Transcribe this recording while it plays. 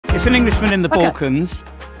It's an Englishman in the Okay. Balkans,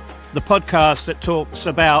 the podcast that talks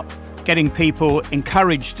about getting people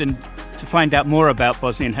encouraged and to find out more about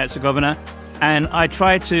Bosnia and Herzegovina. And I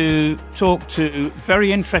try to talk to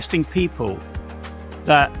very interesting people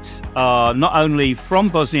that are not only from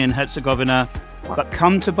Bosnia and Herzegovina, but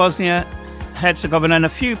come to Bosnia and Herzegovina, and a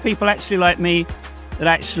few people actually like me that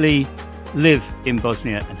actually live in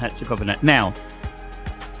Bosnia and Herzegovina. Now,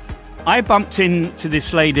 I bumped into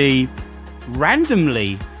this lady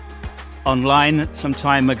randomly online some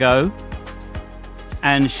time ago,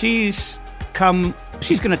 and she's going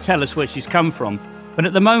to tell us where she's come from. But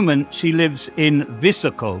at the moment, she lives in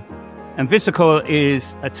Visoko. And Visoko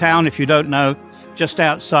is a town, if you don't know, just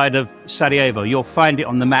outside of Sarajevo. You'll find it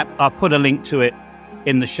on the map. I'll put a link to it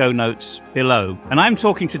in the show notes below. And I'm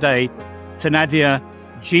talking today to Nadja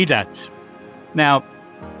Gydat. Now,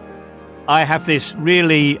 I have this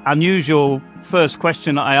really unusual first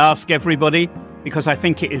question that I ask everybody, because I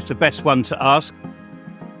think it is the best one to ask.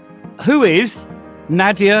 Who is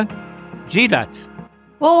Nadja Gydat?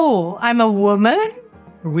 Oh, I'm a woman,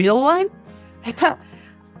 real one.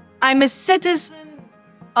 I'm a citizen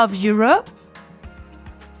of Europe.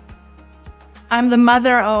 I'm the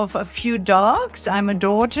mother of a few dogs. I'm a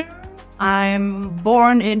daughter. I'm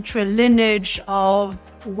born into a lineage of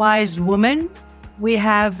wise women. We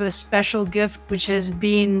have a special gift which has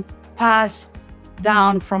been passed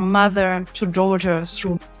down from mother to daughter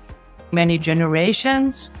through many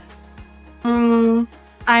generations.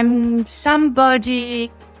 I'm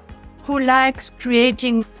somebody who likes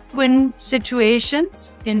creating win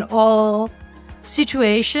situations in all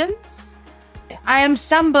situations. I am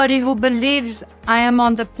somebody who believes I am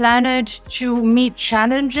on the planet to meet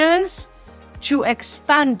challenges, to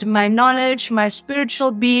expand my knowledge, my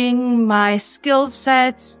spiritual being, my skill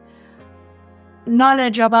sets,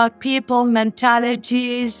 knowledge about people,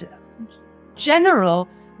 mentalities, general.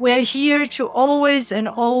 We're here to always and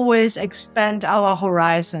always expand our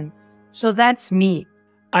horizon. So that's me.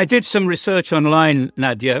 I did some research online,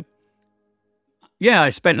 Nadja. Yeah, I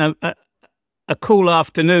spent a cool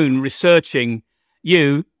afternoon researching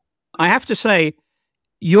you. I have to say,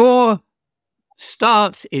 your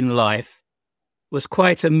start in life was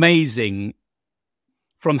quite amazing.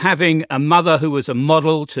 From having a mother who was a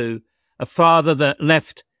model to a father that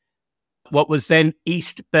left what was then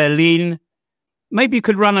East Berlin. Maybe you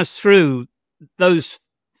could run us through those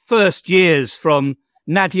first years from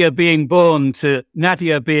Nadja being born to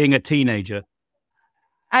Nadja being a teenager.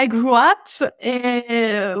 I grew up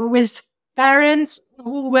with parents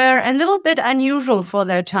who were a little bit unusual for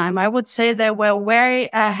their time. I would say they were very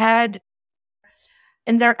ahead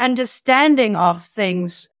in their understanding of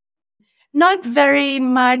things. Not very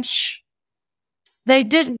much.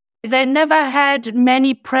 They never had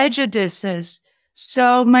many prejudices.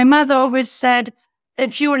 So my mother always said,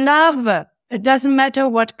 if you love, it doesn't matter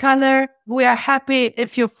what color, we are happy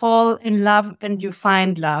if you fall in love and you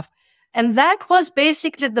find love. And that was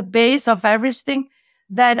basically the base of everything,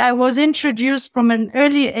 that I was introduced from an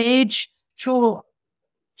early age to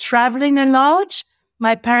traveling a lot.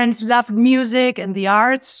 My parents loved music and the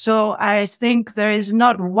arts, so I think there is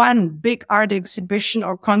not one big art exhibition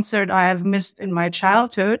or concert I have missed in my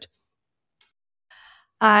childhood.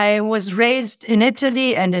 I was raised in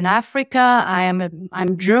Italy and in Africa.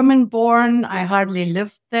 I'm German born. I hardly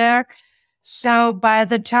lived there. So by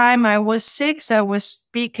the time I was 6, I was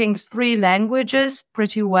speaking 3 languages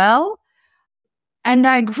pretty well. And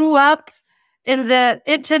I grew up in the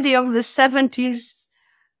Italy of the 70s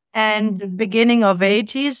and beginning of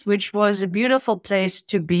 80s, which was a beautiful place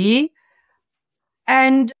to be.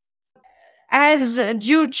 And as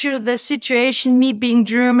due to the situation, me being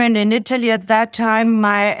German in Italy at that time,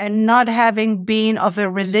 not having had a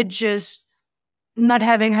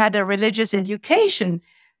religious education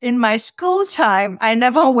in my school time, I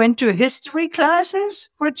never went to history classes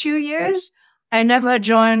for 2 years. I never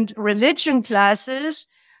joined religion classes.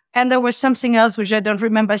 And there was something else which I don't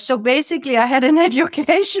remember. So basically, I had an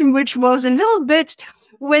education which was a little bit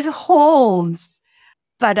with holes.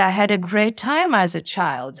 But I had a great time as a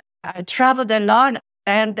child. I traveled a lot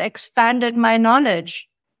and expanded my knowledge.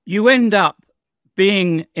 You end up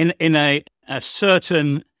being in a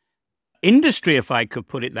certain industry, if I could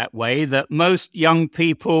put it that way, that most young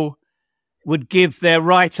people would give their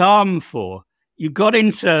right arm for. You got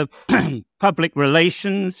into public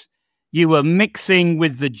relations. You were mixing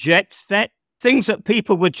with the jet set, things that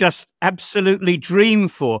people would just absolutely dream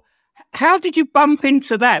for. How did you bump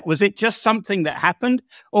into that? Was it just something that happened,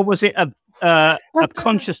 or was it a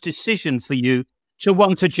conscious decision for you to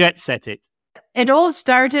want to jet set it? It all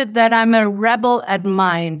started that I'm a rebel at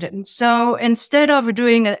mind. And so instead of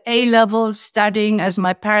doing an A-level studying as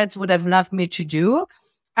my parents would have loved me to do,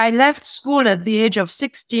 I left school at the age of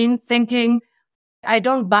 16 thinking, I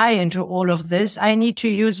don't buy into all of this. I need to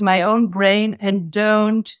use my own brain and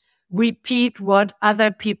don't repeat what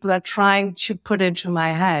other people are trying to put into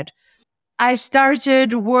my head. I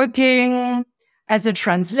started working as a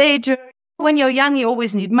translator. When you're young, you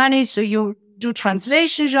always need money, so you do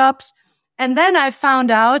translation jobs. And then I found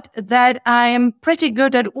out that I am pretty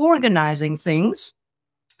good at organizing things.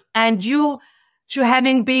 And due to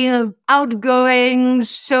having been an outgoing,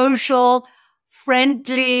 social,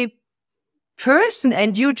 friendly person,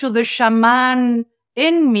 and due to the shaman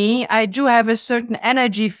in me, I do have a certain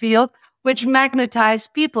energy field which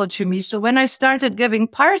magnetized people to me. So when I started giving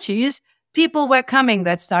parties, people were coming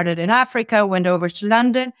that started in Africa, went over to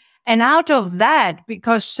London. And out of that,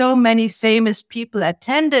 because so many famous people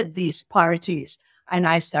attended these parties and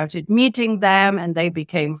I started meeting them and they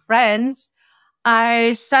became friends,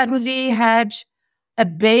 I suddenly had a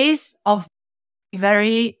base of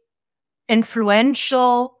very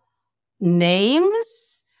influential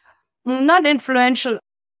names, not influential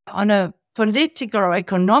on a political or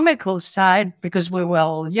economical side because we were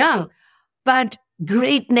all young, but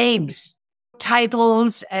great names,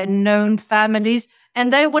 titles and known families.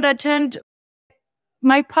 And they would attend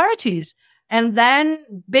my parties. And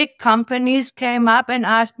then big companies came up and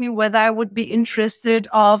asked me whether I would be interested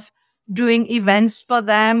of doing events for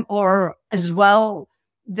them or as well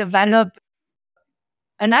develop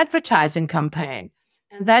an advertising campaign.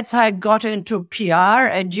 And that's how I got into PR.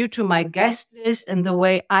 And due to my guest list and the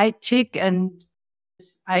way I tick and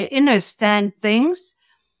I understand things,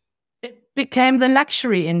 it became the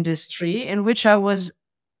luxury industry in which I was,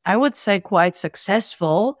 I would say, quite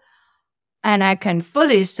successful. And I can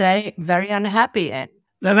fully say very unhappy in.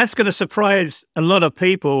 Now, that's going to surprise a lot of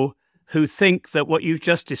people who think that what you've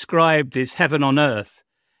just described is heaven on earth.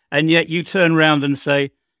 And yet you turn around and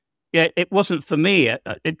say, yeah, it wasn't for me.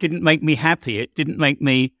 It didn't make me happy. It didn't make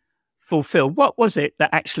me fulfilled. What was it that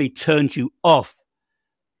actually turned you off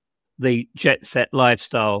the jet set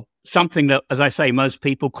lifestyle? Something that, as I say, most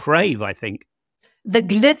people crave, I think. The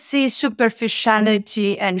glitzy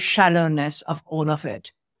superficiality and shallowness of all of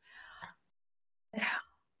it.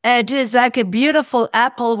 It is like a beautiful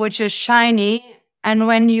apple which is shiny, and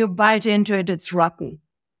when you bite into it, it's rotten.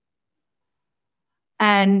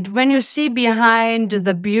 And when you see behind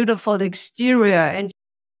the beautiful exterior and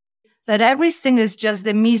that everything is just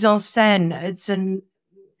the mise en scène, it's an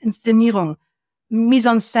Inszenierung, mise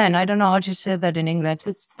en scène, I don't know how to say that in English,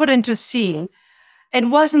 it's put into scene. It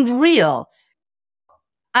wasn't real.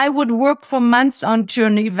 I would work for months onto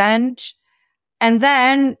an event. And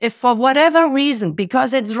then if for whatever reason,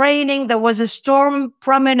 because it's raining, there was a storm,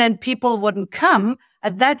 prominent people wouldn't come.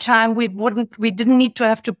 At that time, we didn't need to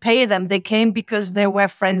have to pay them. They came because they were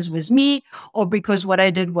friends with me or because what I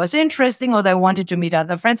did was interesting or they wanted to meet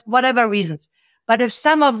other friends, whatever reasons. But if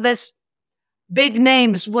some of these big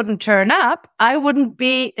names wouldn't turn up, I wouldn't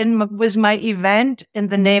be with my event in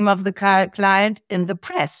the name of the client in the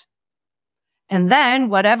press. And then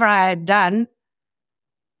whatever I had done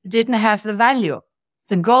didn't have the value.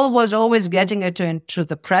 The goal was always getting it into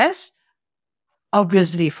the press,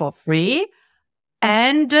 obviously for free,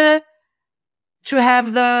 and to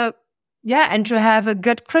have a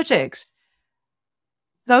good critics.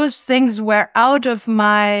 Those things were out of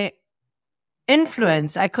my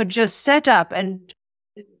influence. I could just set up and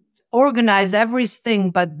organize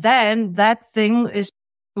everything, but then that thing is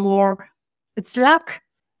more, it's luck.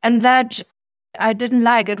 And that I didn't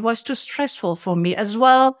like. It was too stressful for me as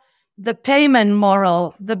well. The payment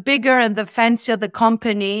model, the bigger and the fancier the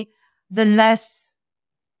company, the less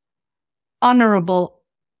honorable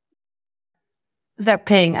their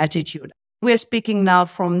paying attitude. We're speaking now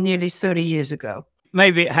from nearly 30 years ago.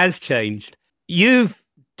 Maybe it has changed. You've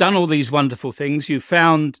done all these wonderful things. You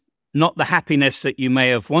found not the happiness that you may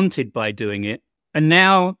have wanted by doing it. And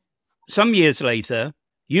now, some years later,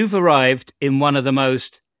 you've arrived in one of the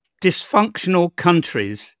most dysfunctional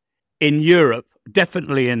countries in Europe,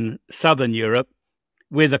 definitely in Southern Europe,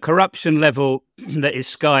 with a corruption level that is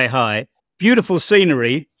sky high, beautiful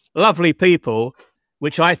scenery, lovely people,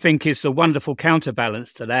 which I think is a wonderful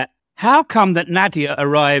counterbalance to that. How come that Nadja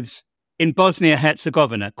arrives in Bosnia and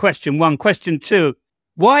Herzegovina? Question one. Question two,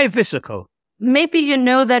 why Visoko? Maybe you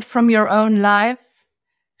know that from your own life.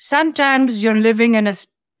 Sometimes you're living in a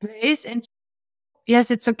place and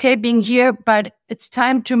yes, it's okay being here, but it's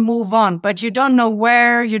time to move on. But you don't know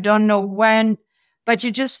where, you don't know when, but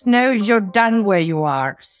you just know you're done where you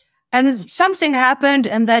are. And something happened.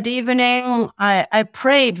 And that evening, I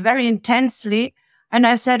prayed very intensely. And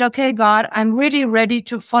I said, okay, God, I'm really ready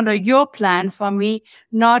to follow your plan for me,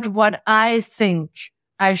 not what I think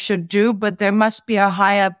I should do, but there must be a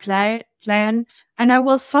higher plan, and I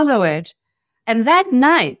will follow it. And that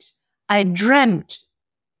night, I dreamt,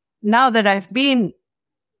 now that I've been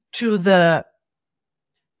to the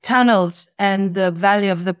tunnels and the Valley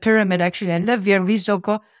of the Pyramid, actually, I live here in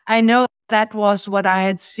Visoko, I know that was what I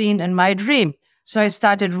had seen in my dream. So I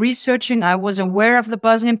started researching. I was aware of the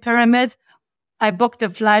Bosnian pyramids. I booked a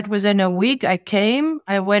flight within a week. I came,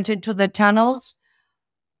 I went into the tunnels,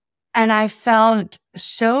 and I felt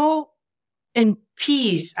so in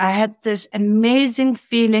peace. I had this amazing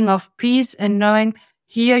feeling of peace and knowing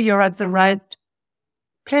here you're at the right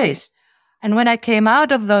place. And when I came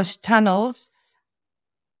out of those tunnels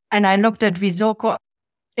and I looked at Visoko,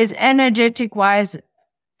 is energetic wise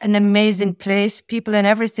an amazing place, people and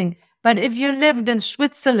everything. But if you lived in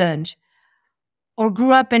Switzerland or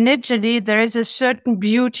grew up in Italy, there is a certain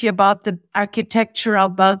beauty about the architecture,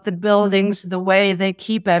 about the buildings, the way they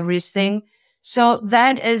keep everything. So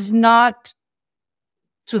that is not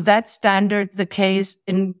to that standard the case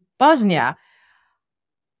in Bosnia.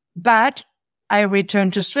 But I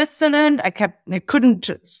returned to Switzerland. I couldn't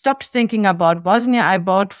stop thinking about Bosnia. I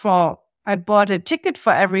bought a ticket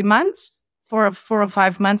for every month for 4 or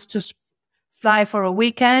 5 months to fly for a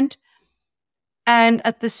weekend. And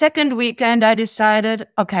at the second weekend, I decided,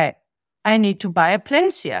 okay, I need to buy a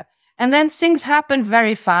place here. And then things happened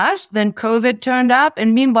very fast. Then COVID turned up.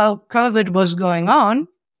 And meanwhile, COVID was going on.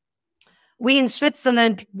 We in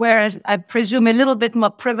Switzerland were, I presume, a little bit more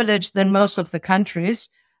privileged than most of the countries,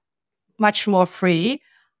 much more free.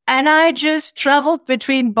 And I just traveled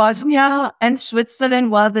between Bosnia and Switzerland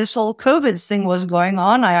while this whole COVID thing was going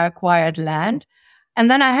on. I acquired land. And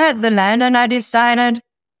then I had the land and I decided,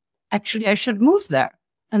 actually, I should move there.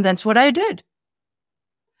 And that's what I did.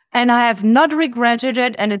 And I have not regretted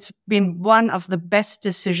it. And it's been one of the best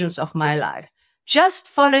decisions of my life. Just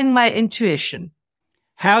following my intuition.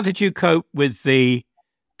 How did you cope with the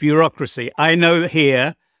bureaucracy? I know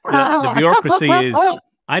here that the bureaucracy is,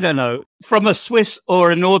 I don't know, from a Swiss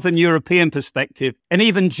or a Northern European perspective, and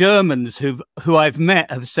even Germans who I've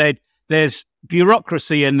met have said there's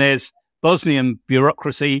bureaucracy and there's Bosnian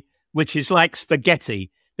bureaucracy, which is like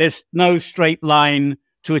spaghetti. There's no straight line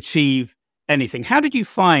to achieve anything. How did you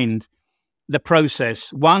find the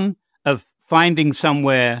process, one, of finding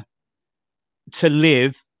somewhere to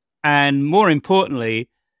live, and more importantly,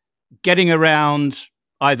 getting around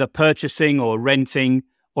either purchasing or renting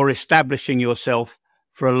or establishing yourself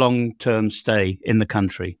for a long-term stay in the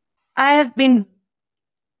country? I have been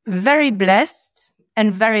very blessed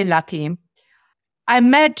and very lucky. I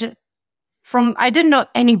didn't know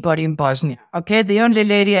anybody in Bosnia, okay? The only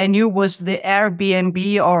lady I knew was the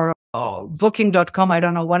Airbnb or booking.com, I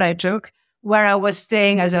don't know what I took, where I was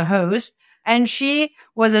staying as a host. And she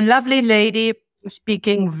was a lovely lady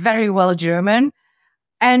speaking very well German.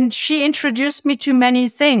 And she introduced me to many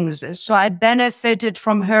things. So I benefited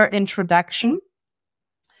from her introduction.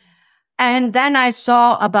 And then I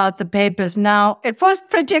saw about the papers. Now, it was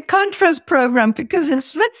pretty a contrast program because in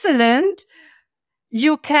Switzerland,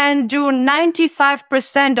 you can do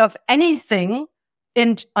 95% of anything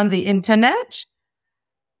on the internet,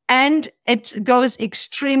 and it goes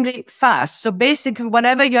extremely fast. So basically,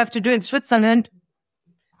 whatever you have to do in Switzerland,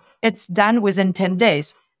 it's done within 10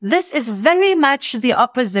 days. This is very much the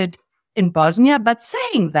opposite in Bosnia. But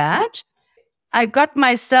saying that, I got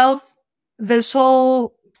myself this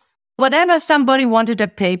whole, whenever somebody wanted a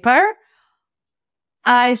paper,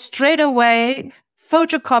 I straight away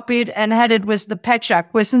photocopied and had it with the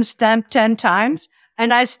pečak, within stamped 10 times.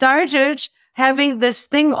 And I started having this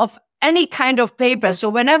thing of any kind of paper. So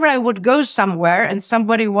whenever I would go somewhere and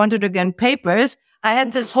somebody wanted again papers, I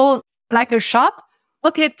had this whole, like a shop.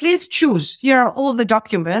 Okay, please choose. Here are all the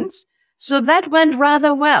documents. So that went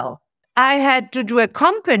rather well. I had to do a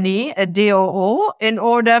company, a DOO, in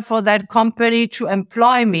order for that company to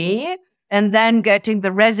employ me and then getting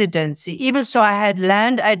the residency. Even so, I had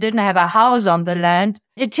land. I didn't have a house on the land.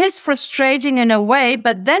 It is frustrating in a way,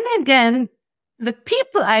 but then again, the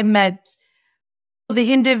people I met,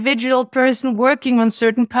 the individual person working on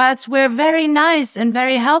certain parts were very nice and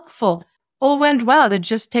very helpful. All went well. It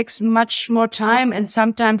just takes much more time. And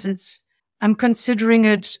sometimes I'm considering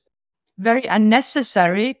it very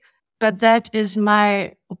unnecessary, but that is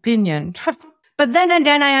my opinion. But then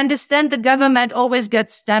again, I understand the government always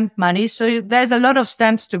gets stamp money. So there's a lot of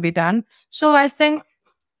stamps to be done. So I think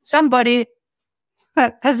somebody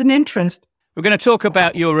has an interest. We're going to talk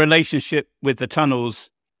about your relationship with the tunnels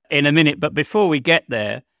in a minute. But before we get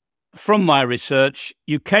there, from my research,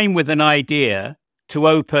 you came with an idea to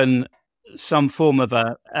open some form of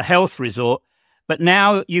a health resort, but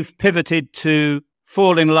now you've pivoted to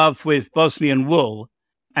fall in love with Bosnian wool.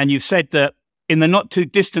 And you've said that in the not too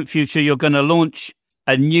distant future, you're going to launch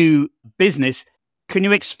a new business. Can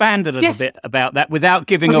you expand a little bit about that without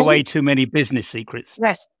giving away too many business secrets?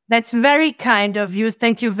 Yes, that's very kind of you.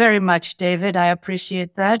 Thank you very much, David. I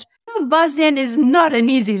appreciate that. Bosnian is not an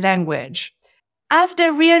easy language.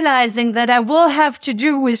 After realizing that I will have to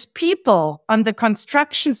do with people on the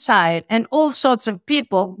construction side and all sorts of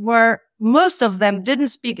people where most of them didn't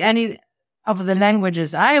speak any of the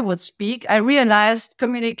languages I would speak, I realized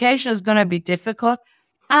communication is going to be difficult.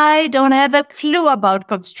 I don't have a clue about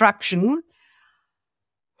construction.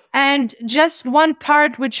 And just one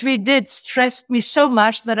part which we did stressed me so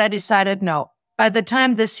much that I decided, no, by the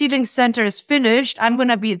time the sealing center is finished, I'm going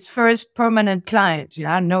to be its first permanent client.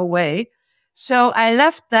 Yeah, no way. So I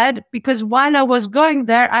left that because while I was going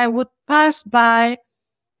there, I would pass by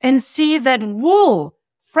and see that wool,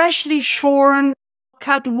 freshly shorn,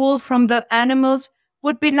 cut wool from the animals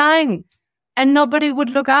would be lying and nobody would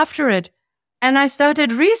look after it. And I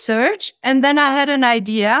started research and then I had an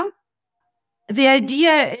idea. The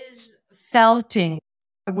idea is felting.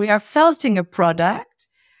 We are felting a product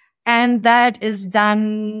and that is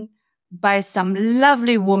done by some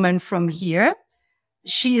lovely woman from here.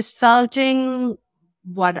 She is felting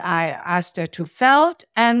what I asked her to felt.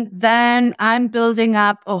 And then I'm building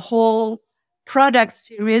up a whole product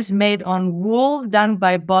series made on wool done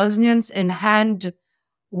by Bosnians in hand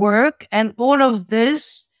work. And all of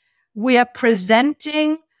this we are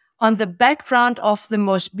presenting on the background of the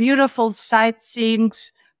most beautiful sightseeing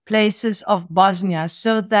places of Bosnia,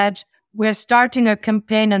 so that we're starting a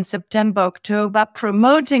campaign in September, October,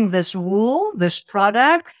 promoting this wool, this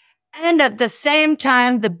product, and at the same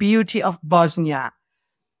time, the beauty of Bosnia.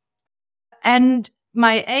 And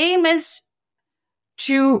my aim is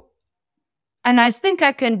to, and I think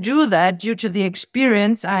I can do that due to the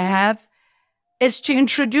experience I have, is to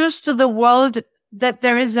introduce to the world that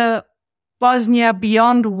there is a Bosnia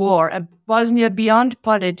beyond war, a Bosnia beyond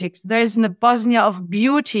politics. There is a Bosnia of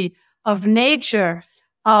beauty, of nature,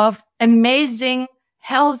 of amazing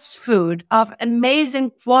health food, of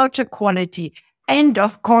amazing water quality, and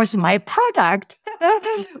of course my product,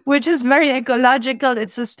 which is very ecological,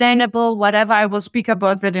 it's sustainable, whatever. I will speak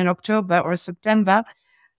about that in October or September.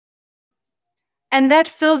 And that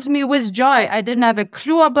fills me with joy. I didn't have a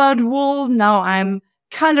clue about wool. Now I'm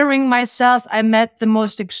coloring myself. I met the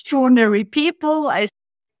most extraordinary people. I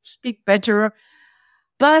speak better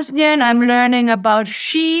Bosnian. I'm learning about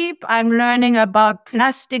sheep. I'm learning about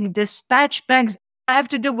plastic dispatch bags. I have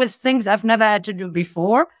to do with things I've never had to do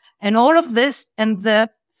before. And all of this in the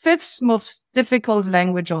fifth most difficult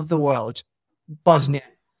language of the world, Bosnian,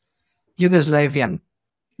 Yugoslavian.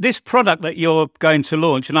 This product that you're going to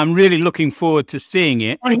launch, and I'm really looking forward to seeing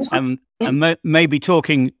it and maybe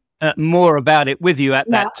talking more about it with you at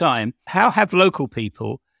that time. How have local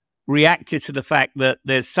people reacted to the fact that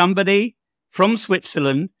there's somebody from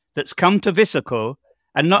Switzerland that's come to Visoko,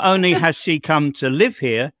 and not only has she come to live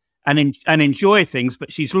here and enjoy things,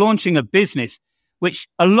 but she's launching a business, which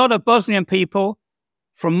a lot of Bosnian people,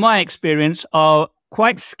 from my experience, are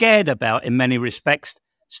quite scared about in many respects,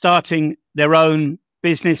 starting their own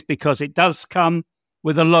business because it does come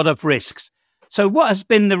with a lot of risks. So what has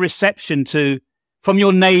been the reception from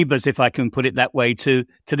your neighbors, if I can put it that way, to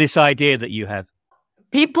this idea that you have?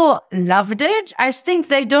 People loved it. I think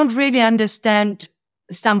they don't really understand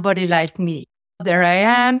somebody like me. There I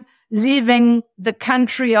am, leaving the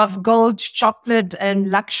country of gold, chocolate, and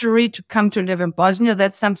luxury to come to live in Bosnia.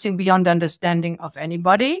 That's something beyond understanding of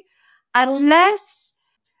anybody, unless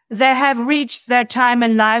they have reached their time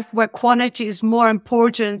in life where quality is more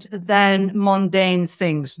important than mundane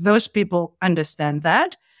things. Those people understand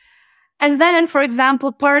that. And then, for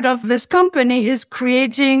example, part of this company is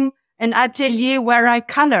creating an atelier where I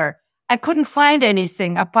color. I couldn't find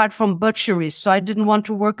anything apart from butcheries, so I didn't want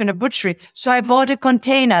to work in a butchery. So I bought a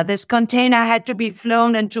container. This container had to be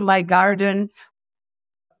flown into my garden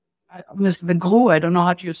with the glue. I don't know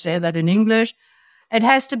how to say that in English. It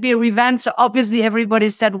has to be revamped. So obviously everybody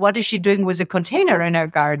said, what is she doing with a container in her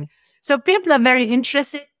garden? So people are very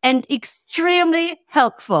interested and extremely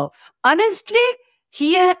helpful. Honestly,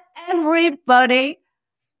 here, everybody,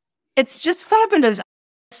 it's just fabulous.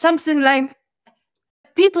 Something like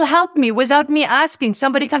people help me without me asking.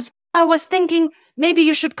 Somebody comes, I was thinking maybe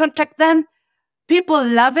you should contact them. People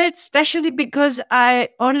love it, especially because I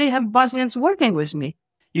only have Bosnians working with me.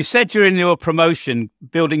 You said during your promotion,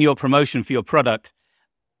 building your promotion for your product,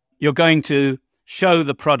 you're going to show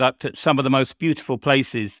the product at some of the most beautiful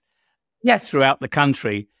places Yes. throughout the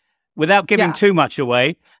country. Without giving Yeah. too much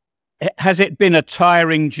away, has it been a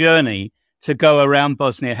tiring journey to go around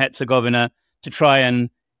Bosnia-Herzegovina to try and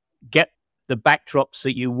get the backdrops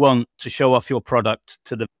that you want to show off your product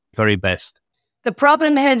to the very best? The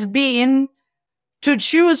problem has been to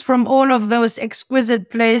choose from all of those exquisite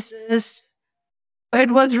places.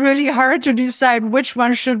 It was really hard to decide which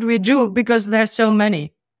one should we do because there's so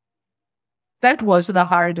many. That was the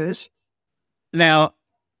hardest. Now,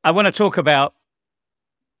 I want to talk about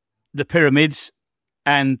the pyramids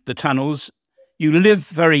and the tunnels. You live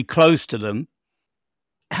very close to them.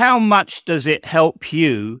 How much does it help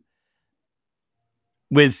you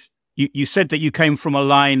with, you said that you came from a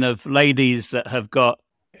line of ladies that have got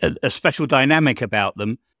a special dynamic about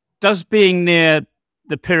them. Does being near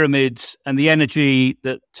the pyramids and the energy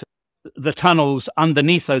that the tunnels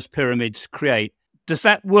underneath those pyramids create, does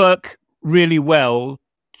that work really well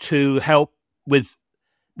to help with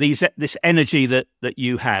this energy that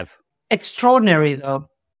you have? Extraordinary, though.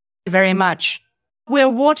 Very much. We're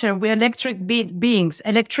water, we're electric beings.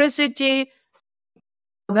 Electricity,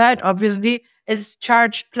 that obviously is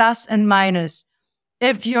charged plus and minus.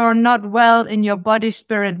 If you're not well in your body,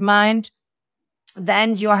 spirit, mind,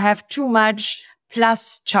 then you have too much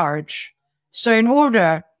plus charge. So in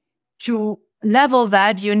order to level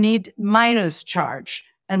that, you need minus charge.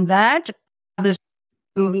 And that, the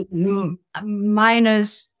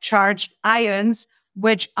minus charged ions,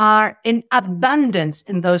 which are in abundance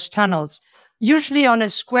in those tunnels. Usually on a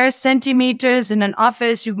square centimeters in an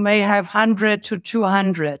office, you may have 100 to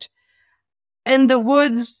 200. In the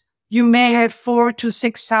woods, you may have 4,000 to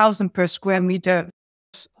 6,000 per square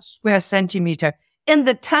centimeter. In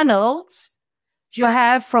the tunnels, you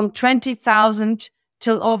have from 20,000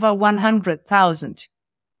 till over 100,000.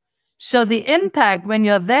 So the impact when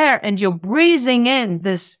you're there and you're breathing in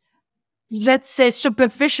this, let's say,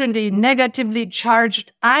 superficially negatively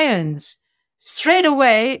charged ions, straight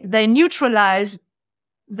away they neutralize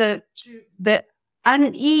the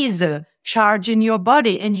unease charge in your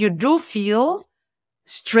body, and you do feel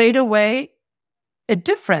straight away a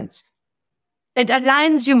difference. It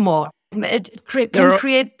aligns you more. It can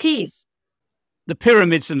create peace. The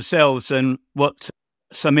pyramids themselves and what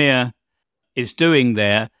Samir is doing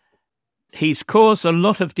there, he's caused a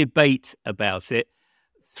lot of debate about it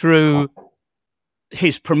through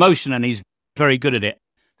his promotion, and he's very good at it.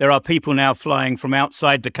 There are people now flying from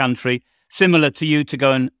outside the country, similar to you, to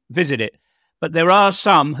go and visit it. But there are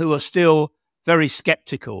some who are still very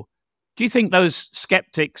skeptical. Do you think those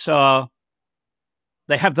skeptics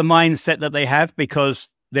they have the mindset that they have because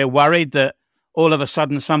they're worried that all of a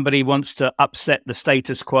sudden somebody wants to upset the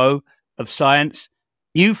status quo of science?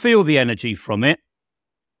 You feel the energy from it,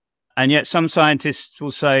 and yet some scientists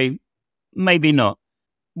will say, maybe not.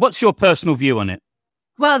 What's your personal view on it?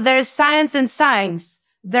 Well, there's science and science.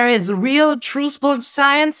 There is real, truthful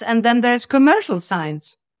science, and then there's commercial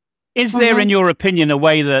science. Is there, in your opinion, a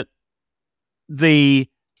way that the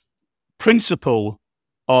principle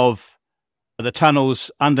of the tunnels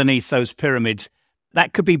underneath those pyramids,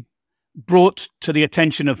 that could be brought to the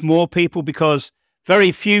attention of more people? Because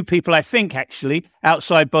very few people, I think, actually,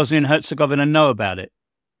 outside Bosnia and Herzegovina know about it.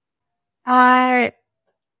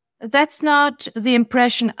 That's not the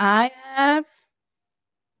impression I have.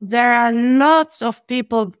 There are lots of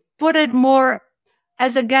people put it more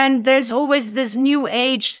as, again, there's always this new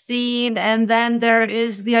age scene, and then there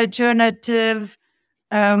is the alternative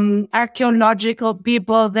archaeological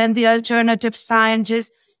people, then the alternative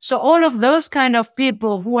scientists. So all of those kind of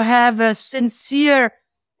people who have a sincere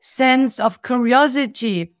sense of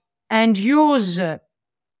curiosity and use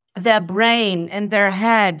their brain and their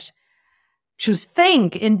head to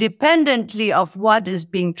think independently of what is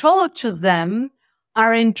being told to them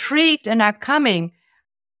are intrigued and are coming.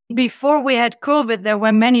 Before we had COVID, there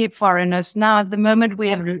were many foreigners. Now, at the moment, we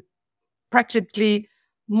have practically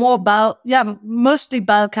mostly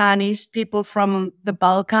Balkanis, people from the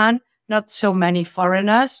Balkan, not so many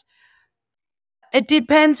foreigners. It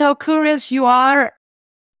depends how curious you are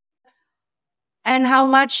and how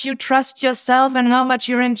much you trust yourself and how much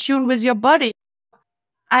you're in tune with your body.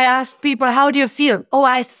 I ask people, how do you feel? Oh,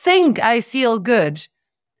 I think I feel good.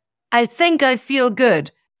 I think I feel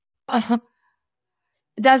good. It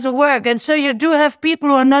doesn't work. And so you do have people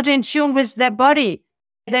who are not in tune with their body.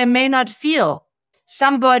 They may not feel.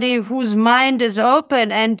 Somebody whose mind is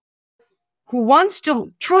open and who wants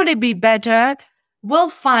to truly be better will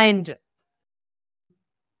find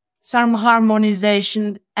some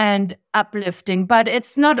harmonization and uplifting. But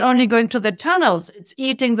it's not only going to the tunnels. It's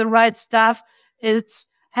eating the right stuff. It's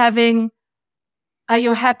are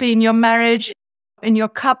you happy in your marriage, in your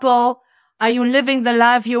couple? Are you living the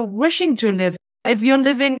life you're wishing to live? If you're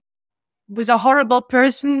living with a horrible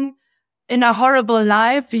person in a horrible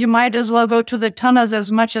life, you might as well go to the tunnels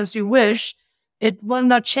as much as you wish. It will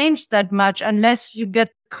not change that much unless you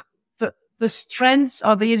get the strength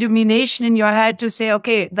or the illumination in your head to say,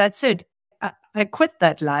 okay, that's it. I quit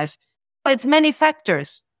that life. It's many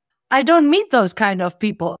factors. I don't meet those kind of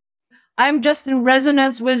people. I'm just in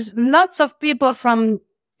resonance with lots of people from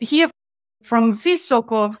here, from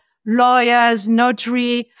Visoko, lawyers,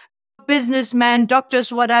 notary, businessmen,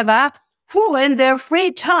 doctors, whatever, who in their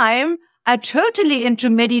free time are totally into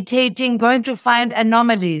meditating, going to find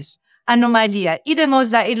anomalies. Anomalia.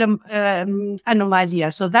 Idemosa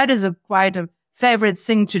anomalia. So that is quite a favorite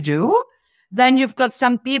thing to do. Then you've got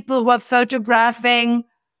some people who are photographing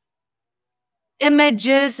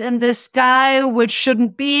images in the sky which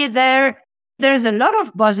shouldn't be there. There's a lot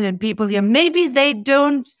of Bosnian people here. Maybe they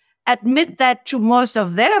don't admit that to most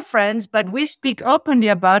of their friends, but we speak openly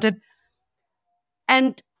about it.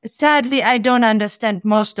 And sadly, I don't understand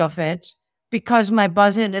most of it because my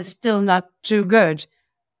Bosnian is still not too good.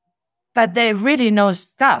 But they really know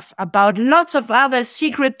stuff about lots of other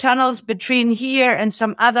secret tunnels between here and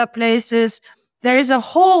some other places. There is a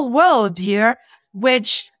whole world here,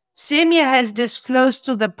 which Semir has disclosed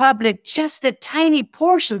to the public just a tiny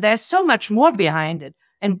portion. There's so much more behind it,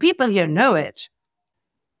 and people here know it.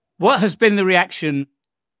 What has been the reaction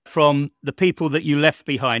from the people that you left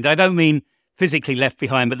behind? I don't mean physically left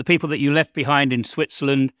behind, but the people that you left behind in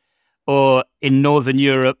Switzerland or in Northern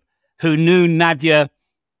Europe who knew Nadja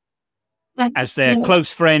as their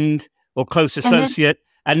close friend or close associate,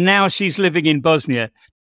 and now she's living in Bosnia.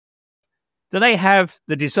 Do they have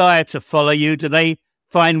the desire to follow you? Do they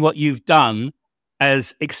find what you've done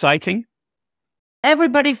as exciting?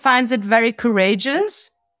 Everybody finds it very courageous.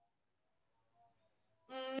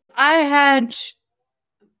 I had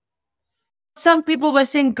some people were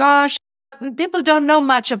saying, gosh, people don't know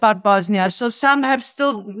much about Bosnia. So some have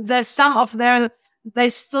still, there's some of their, they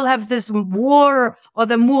still have this war or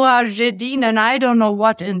the mujahideen and I don't know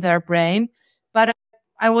what in their brain, but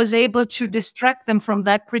I was able to distract them from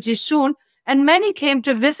that pretty soon. And many came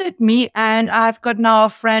to visit me, and I've got now a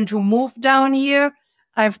friend who moved down here.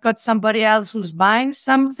 I've got somebody else who's buying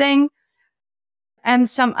something, and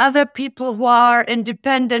some other people who are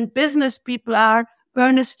independent business people are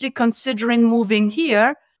earnestly considering moving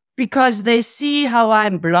here because they see how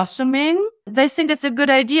I'm blossoming. They think it's a good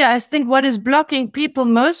idea. I think what is blocking people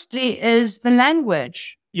mostly is the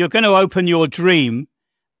language. You're going to open your dream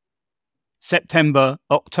September,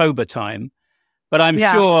 October time, but I'm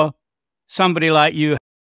sure somebody like you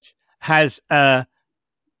has a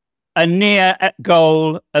near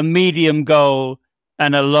goal, a medium goal,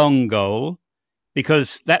 and a long goal,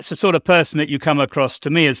 because that's the sort of person that you come across to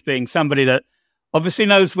me as being somebody that obviously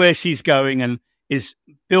knows where she's going and is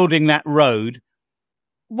building that road.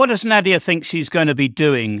 What does Nadja think she's going to be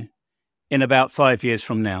doing in about 5 years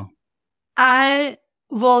from now? I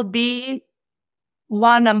will be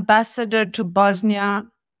one ambassador to Bosnia,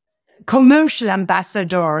 commercial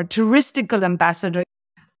ambassador, touristical ambassador,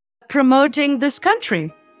 promoting this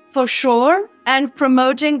country for sure, and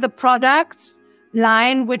promoting the products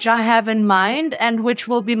line which I have in mind and which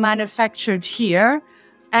will be manufactured here.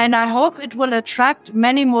 And I hope it will attract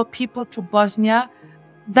many more people to Bosnia.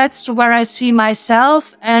 That's where I see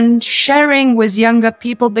myself, and sharing with younger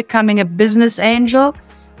people, becoming a business angel.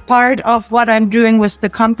 Part of what I'm doing with the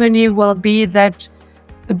company will be that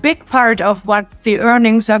a big part of what the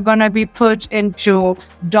earnings are going to be put into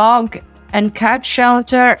dog and cat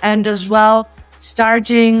shelter, and as well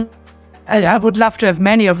starting, I would love to have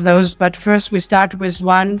many of those, but first we start with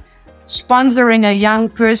one, sponsoring a young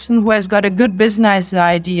person who has got a good business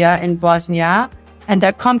idea in Bosnia and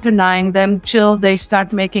accompanying them till they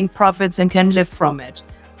start making profits and can live from it.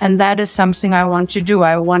 And that is something I want to do.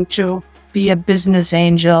 I want to be a business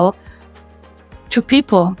angel to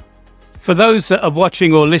people. For those that are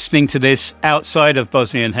watching or listening to this outside of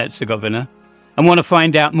Bosnia and Herzegovina and want to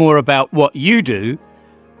find out more about what you do,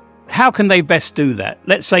 how can they best do that?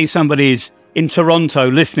 Let's say somebody's in Toronto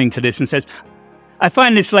listening to this and says, I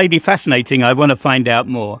find this lady fascinating, I want to find out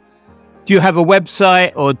more. Do you have a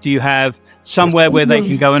website, or do you have somewhere where they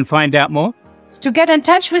can go and find out more? To get in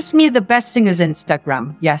touch with me, the best thing is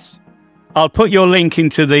Instagram, yes. I'll put your link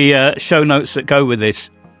into the show notes that go with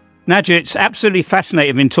this. Nadja, it's absolutely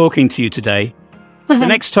fascinating in talking to you today. The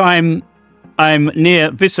next time I'm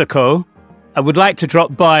near Visoko, I would like to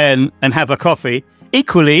drop by and have a coffee.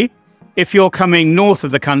 Equally, if you're coming north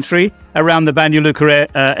of the country, around the Banja Luka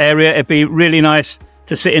area, it'd be really nice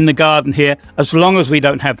to sit in the garden here, as long as we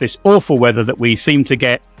don't have this awful weather that we seem to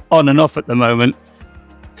get on and off at the moment,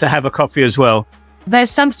 to have a coffee as well.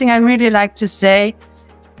 There's something I really like to say.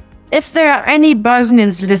 If there are any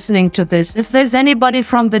Bosnians listening to this, if there's anybody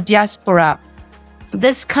from the diaspora,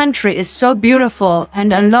 this country is so beautiful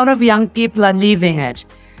and a lot of young people are leaving it.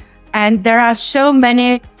 And there are so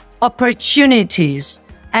many opportunities.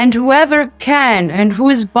 And whoever can and who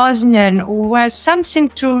is Bosnian, who has something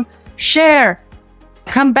to share,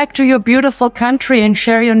 come back to your beautiful country and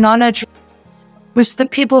share your knowledge with the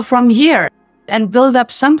people from here and build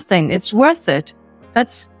up something. It's worth it.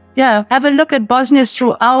 Have a look at Bosnia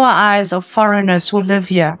through our eyes of foreigners who live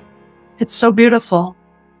here. It's so beautiful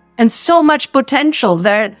and so much potential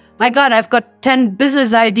there. My God, I've got 10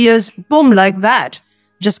 business ideas, boom, like that.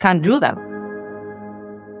 Just can't do them.